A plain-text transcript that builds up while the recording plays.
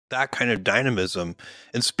that kind of dynamism.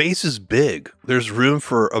 And space is big. There's room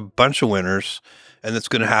for a bunch of winners, and it's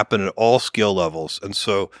going to happen at all skill levels. And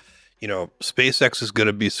so, SpaceX is going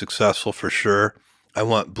to be successful for sure. I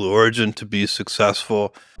want Blue Origin to be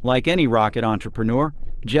successful. Like any rocket entrepreneur,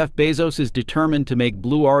 Jeff Bezos is determined to make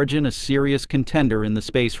Blue Origin a serious contender in the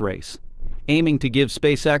space race, aiming to give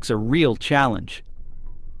SpaceX a real challenge.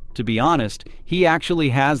 To be honest, he actually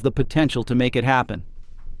has the potential to make it happen.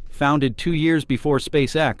 Founded 2 years before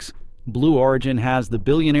SpaceX, Blue Origin has the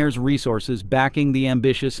billionaire's resources backing the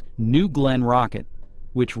ambitious New Glenn rocket,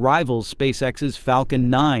 which rivals SpaceX's Falcon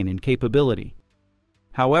 9 in capability.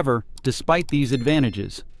 However, despite these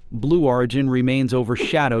advantages, Blue Origin remains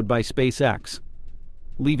overshadowed by SpaceX,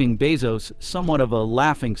 leaving Bezos somewhat of a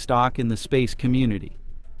laughingstock in the space community.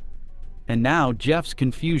 And now Jeff's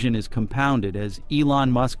confusion is compounded as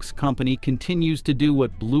Elon Musk's company continues to do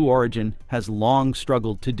what Blue Origin has long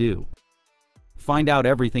struggled to do. Find out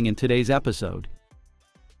everything in today's episode.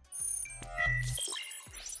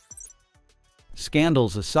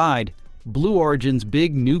 Scandals aside, Blue Origin's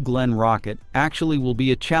big New Glenn rocket actually will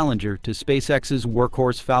be a challenger to SpaceX's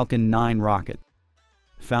workhorse Falcon 9 rocket.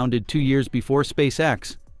 Founded 2 years before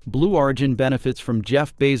SpaceX, Blue Origin benefits from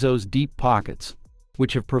Jeff Bezos' deep pockets,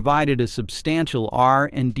 which have provided a substantial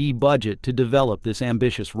R&D budget to develop this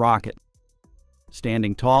ambitious rocket.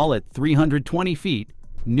 Standing tall at 320 feet,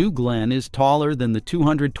 New Glenn is taller than the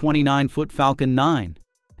 229-foot Falcon 9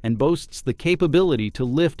 and boasts the capability to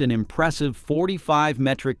lift an impressive 45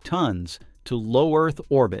 metric tons to low Earth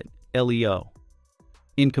orbit, LEO.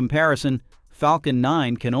 In comparison, Falcon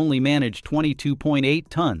 9 can only manage 22.8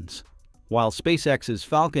 tons, while SpaceX's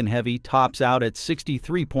Falcon Heavy tops out at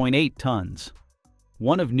 63.8 tons.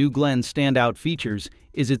 One of New Glenn's standout features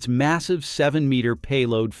is its massive 7-meter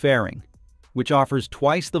payload fairing, which offers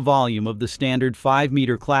twice the volume of the standard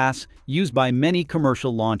 5-meter class used by many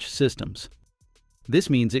commercial launch systems. This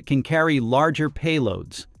means it can carry larger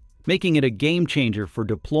payloads, making it a game-changer for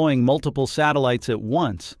deploying multiple satellites at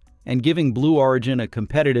once and giving Blue Origin a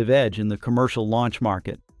competitive edge in the commercial launch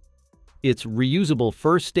market. Its reusable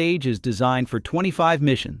first stage is designed for 25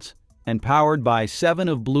 missions and powered by 7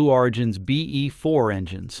 of Blue Origin's BE-4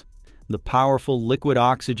 engines, the powerful liquid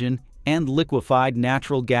oxygen and liquefied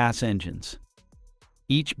natural gas engines.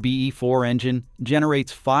 Each BE-4 engine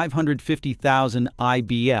generates 550,000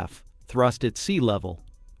 IBF thrust at sea level,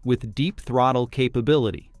 with deep throttle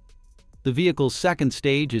capability. The vehicle's second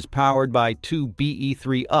stage is powered by 2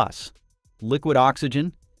 BE-3 liquid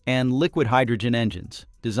oxygen and liquid hydrogen engines,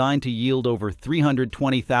 designed to yield over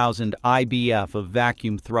 320,000 IBF of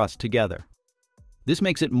vacuum thrust together. This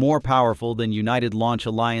makes it more powerful than United Launch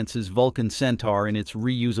Alliance's Vulcan Centaur in its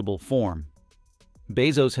reusable form.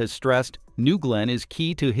 Bezos has stressed New Glenn is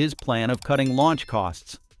key to his plan of cutting launch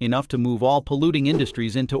costs, enough to move all polluting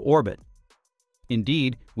industries into orbit.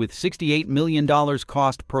 Indeed, with $68 million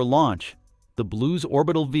cost per launch, the Blue's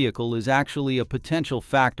orbital vehicle is actually a potential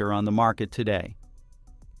factor on the market today.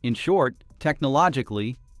 In short,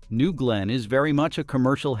 technologically, New Glenn is very much a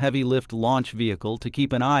commercial heavy-lift launch vehicle to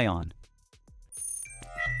keep an eye on.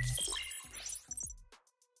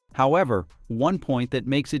 However, one point that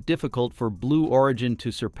makes it difficult for Blue Origin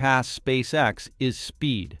to surpass SpaceX is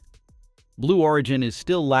speed. Blue Origin is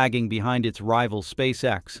still lagging behind its rival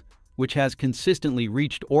SpaceX, which has consistently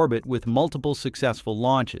reached orbit with multiple successful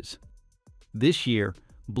launches. This year,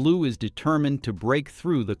 Blue is determined to break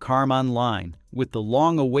through the Kármán line with the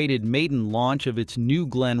long-awaited maiden launch of its New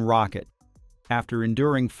Glenn rocket, after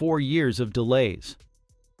enduring 4 years of delays.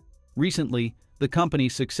 Recently, the company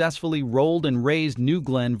successfully rolled and raised New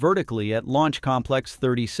Glenn vertically at Launch Complex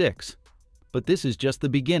 36, but this is just the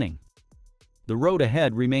beginning. The road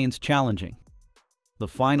ahead remains challenging. The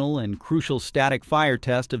final and crucial static fire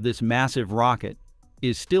test of this massive rocket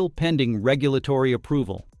is still pending regulatory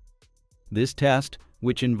approval. This test,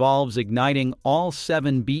 which involves igniting all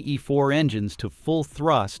 7 BE-4 engines to full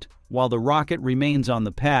thrust while the rocket remains on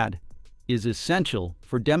the pad, is essential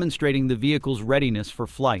for demonstrating the vehicle's readiness for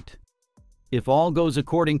flight. If all goes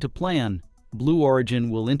according to plan, Blue Origin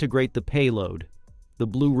will integrate the payload, the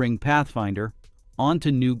Blue Ring Pathfinder,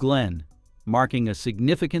 onto New Glenn, marking a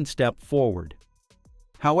significant step forward.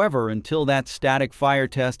 However, until that static fire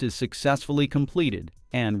test is successfully completed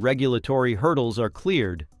and regulatory hurdles are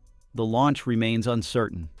cleared, the launch remains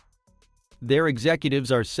uncertain. Their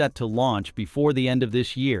executives are set to launch before the end of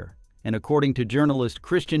this year, and according to journalist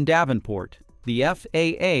Christian Davenport, the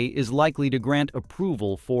FAA is likely to grant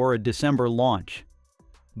approval for a December launch.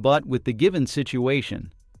 But with the given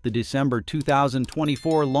situation, the December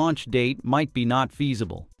 2024 launch date might be not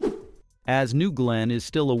feasible. As New Glenn is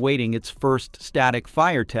still awaiting its first static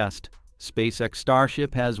fire test, SpaceX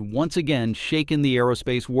Starship has once again shaken the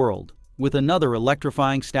aerospace world with another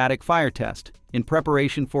electrifying static fire test in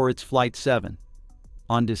preparation for its Flight 7.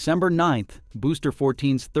 On December 9th, Booster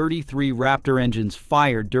 14's 33 Raptor engines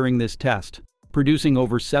fired during this test, producing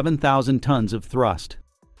over 7,000 tons of thrust.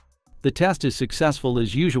 The test is successful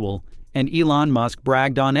as usual, and Elon Musk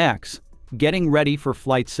bragged on X, getting ready for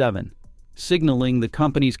Flight 7, signaling the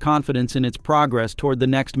company's confidence in its progress toward the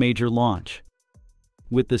next major launch.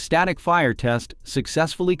 With the static fire test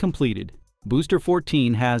successfully completed, Booster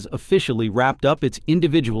 14 has officially wrapped up its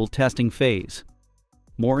individual testing phase.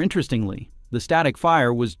 More interestingly, the static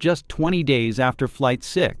fire was just 20 days after Flight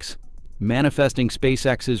 6, manifesting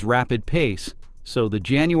SpaceX's rapid pace, so the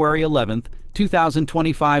January 11,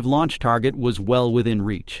 2025 launch target was well within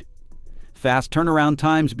reach. Fast turnaround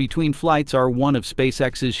times between flights are one of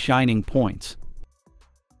SpaceX's shining points.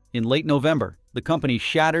 In late November, the company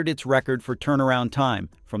shattered its record for turnaround time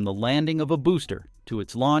from the landing of a booster to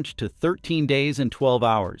its launch to 13 days and 12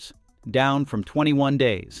 hours, down from 21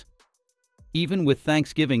 days. Even with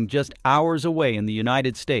Thanksgiving just hours away in the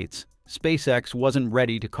United States, SpaceX wasn't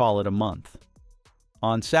ready to call it a month.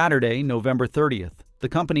 On Saturday, November 30th, the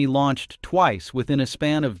company launched twice within a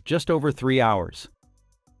span of just over 3 hours.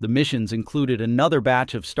 The missions included another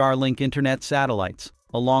batch of Starlink Internet satellites,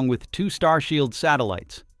 along with 2 Starshield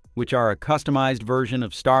satellites, which are a customized version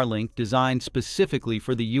of Starlink designed specifically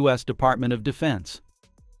for the U.S. Department of Defense.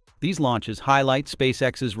 These launches highlight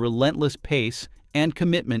SpaceX's relentless pace and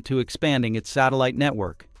commitment to expanding its satellite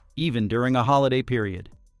network, even during a holiday period.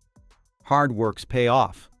 Hard works pay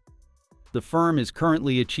off. The firm is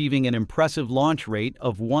currently achieving an impressive launch rate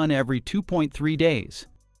of 1 every 2.3 days,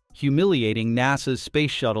 humiliating NASA's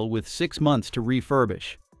space shuttle with 6 months to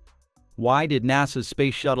refurbish. Why did NASA's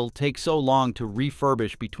space shuttle take so long to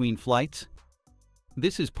refurbish between flights?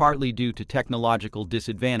 This is partly due to technological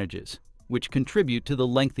disadvantages, which contribute to the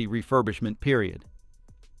lengthy refurbishment period.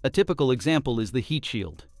 A typical example is the heat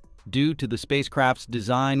shield. Due to the spacecraft's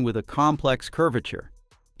design with a complex curvature,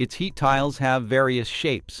 its heat tiles have various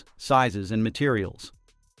shapes, sizes, and materials.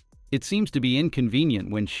 It seems to be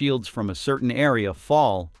inconvenient when shields from a certain area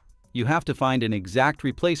fall. You have to find an exact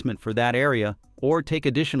replacement for that area or take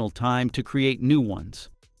additional time to create new ones.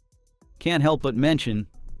 Can't help but mention,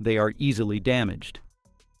 they are easily damaged.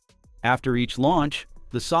 After each launch,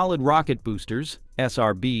 the solid rocket boosters,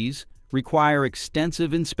 SRBs, require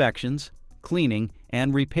extensive inspections, cleaning,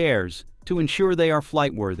 and repairs to ensure they are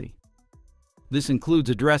flight-worthy. This includes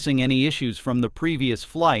addressing any issues from the previous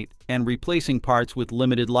flight and replacing parts with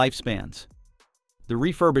limited lifespans. The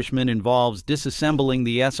refurbishment involves disassembling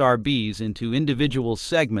the SRBs into individual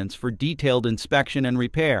segments for detailed inspection and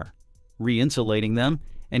repair, re-insulating them,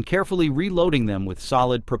 and carefully reloading them with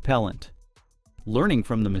solid propellant. Learning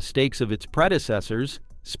from the mistakes of its predecessors,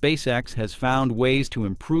 SpaceX has found ways to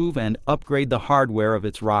improve and upgrade the hardware of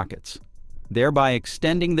its rockets, thereby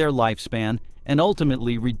extending their lifespan and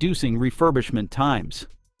ultimately reducing refurbishment times.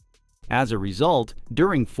 As a result,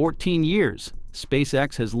 during 14 years,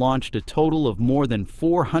 SpaceX has launched a total of more than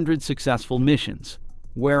 400 successful missions,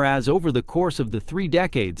 whereas over the course of the 3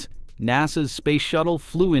 decades, NASA's space shuttle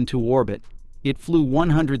flew into orbit. It flew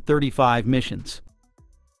 135 missions.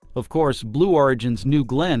 Of course, Blue Origin's New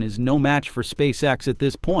Glenn is no match for SpaceX at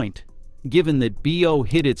this point, given that BO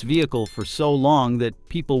hid its vehicle for so long that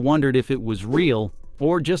people wondered if it was real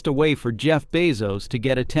or just a way for Jeff Bezos to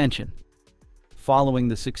get attention. Following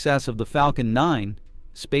the success of the Falcon 9,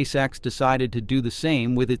 SpaceX decided to do the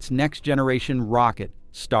same with its next-generation rocket,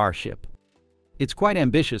 Starship. It's quite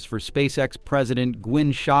ambitious for SpaceX President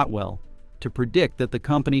Gwynne Shotwell to predict that the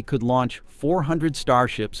company could launch 400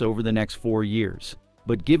 Starships over the next 4 years.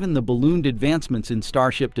 But given the ballooned advancements in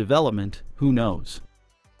Starship development, who knows?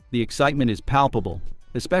 The excitement is palpable,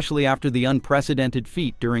 especially after the unprecedented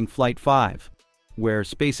feat during Flight 5, where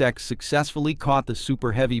SpaceX successfully caught the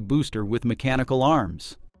Super Heavy booster with mechanical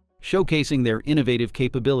arms, showcasing their innovative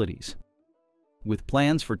capabilities. With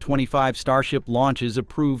plans for 25 Starship launches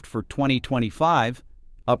approved for 2025,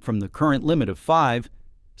 up from the current limit of 5,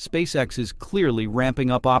 SpaceX is clearly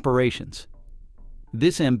ramping up operations.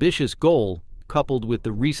 This ambitious goal, coupled with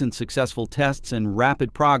the recent successful tests and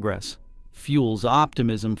rapid progress, fuels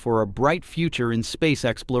optimism for a bright future in space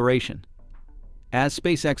exploration. As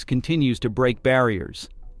SpaceX continues to break barriers,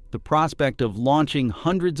 the prospect of launching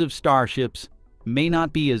hundreds of Starships may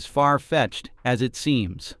not be as far-fetched as it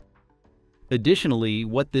seems. Additionally,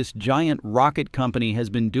 what this giant rocket company has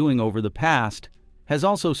been doing over the past has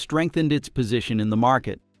also strengthened its position in the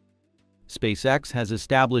market. SpaceX has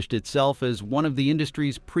established itself as one of the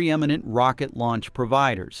industry's preeminent rocket launch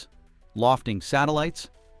providers, lofting satellites,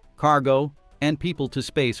 cargo, and people to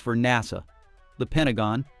space for NASA, the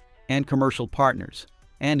Pentagon, and commercial partners,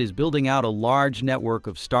 and is building out a large network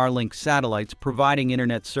of Starlink satellites providing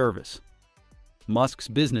internet service. Musk's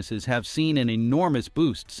businesses have seen an enormous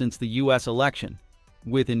boost since the U.S. election,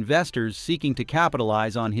 with investors seeking to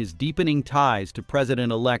capitalize on his deepening ties to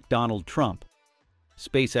President-elect Donald Trump.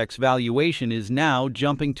 SpaceX valuation is now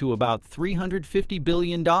jumping to about $350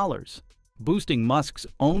 billion, boosting Musk's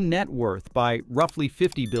own net worth by roughly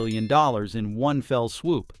 $50 billion in one fell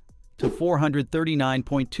swoop to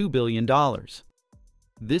 $439.2 billion.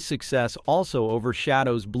 This success also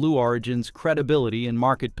overshadows Blue Origin's credibility and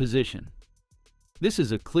market position. This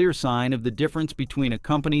is a clear sign of the difference between a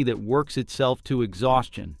company that works itself to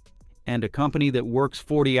exhaustion and a company that works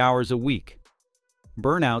 40 hours a week.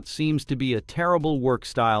 Burnout seems to be a terrible work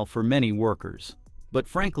style for many workers, but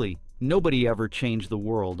frankly, nobody ever changed the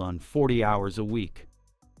world on 40 hours a week.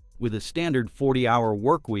 With a standard 40-hour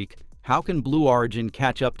work week, how can Blue Origin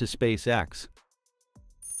catch up to SpaceX?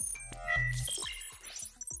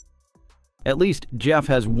 At least Jeff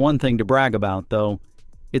has one thing to brag about, though.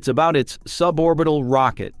 It's about its suborbital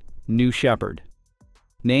rocket, New Shepard.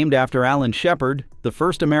 Named after Alan Shepard, the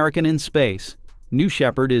first American in space, New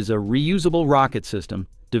Shepard is a reusable rocket system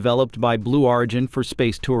developed by Blue Origin for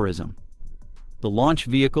space tourism. The launch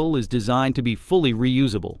vehicle is designed to be fully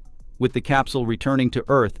reusable, with the capsule returning to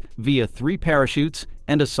Earth via 3 parachutes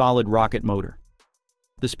and a solid rocket motor.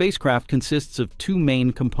 The spacecraft consists of 2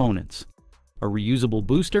 main components: a reusable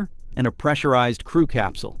booster and a pressurized crew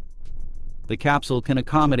capsule. The capsule can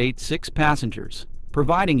accommodate 6 passengers,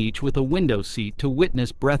 providing each with a window seat to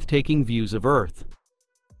witness breathtaking views of Earth.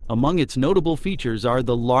 Among its notable features are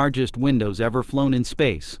the largest windows ever flown in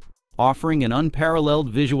space, offering an unparalleled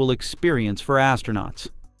visual experience for astronauts.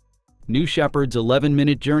 New Shepard's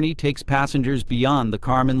 11-minute journey takes passengers beyond the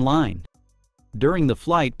Kármán line. During the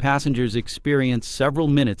flight, passengers experience several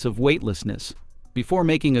minutes of weightlessness before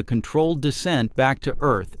making a controlled descent back to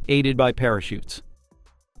Earth, aided by parachutes.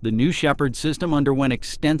 The New Shepard system underwent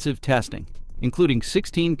extensive testing, including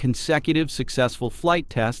 16 consecutive successful flight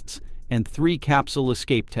tests and 3 capsule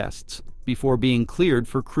escape tests, before being cleared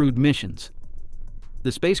for crewed missions.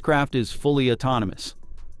 The spacecraft is fully autonomous,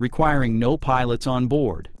 requiring no pilots on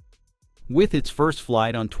board. With its first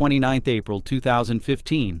flight on 29 April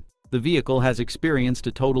 2015, the vehicle has experienced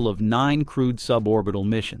a total of 9 crewed suborbital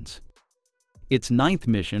missions. Its 9th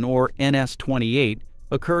mission, or NS-28,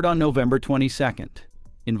 occurred on November 22nd,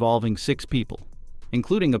 involving 6 people,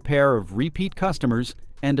 including a pair of repeat customers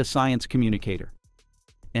and a science communicator.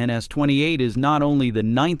 NS-28 is not only the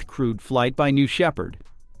 9th crewed flight by New Shepard,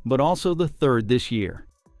 but also the 3rd this year.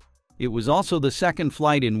 It was also the 2nd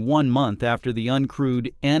flight in 1 month after the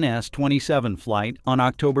uncrewed NS-27 flight on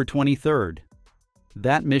October 23rd.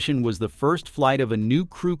 That mission was the first flight of a new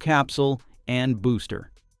crew capsule and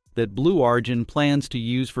booster that Blue Origin plans to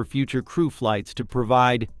use for future crew flights to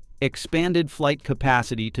provide expanded flight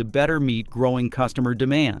capacity to better meet growing customer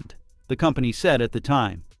demand, the company said at the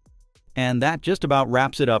time. And that just about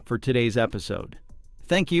wraps it up for today's episode.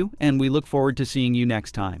 Thank you, and we look forward to seeing you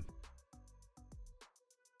next time.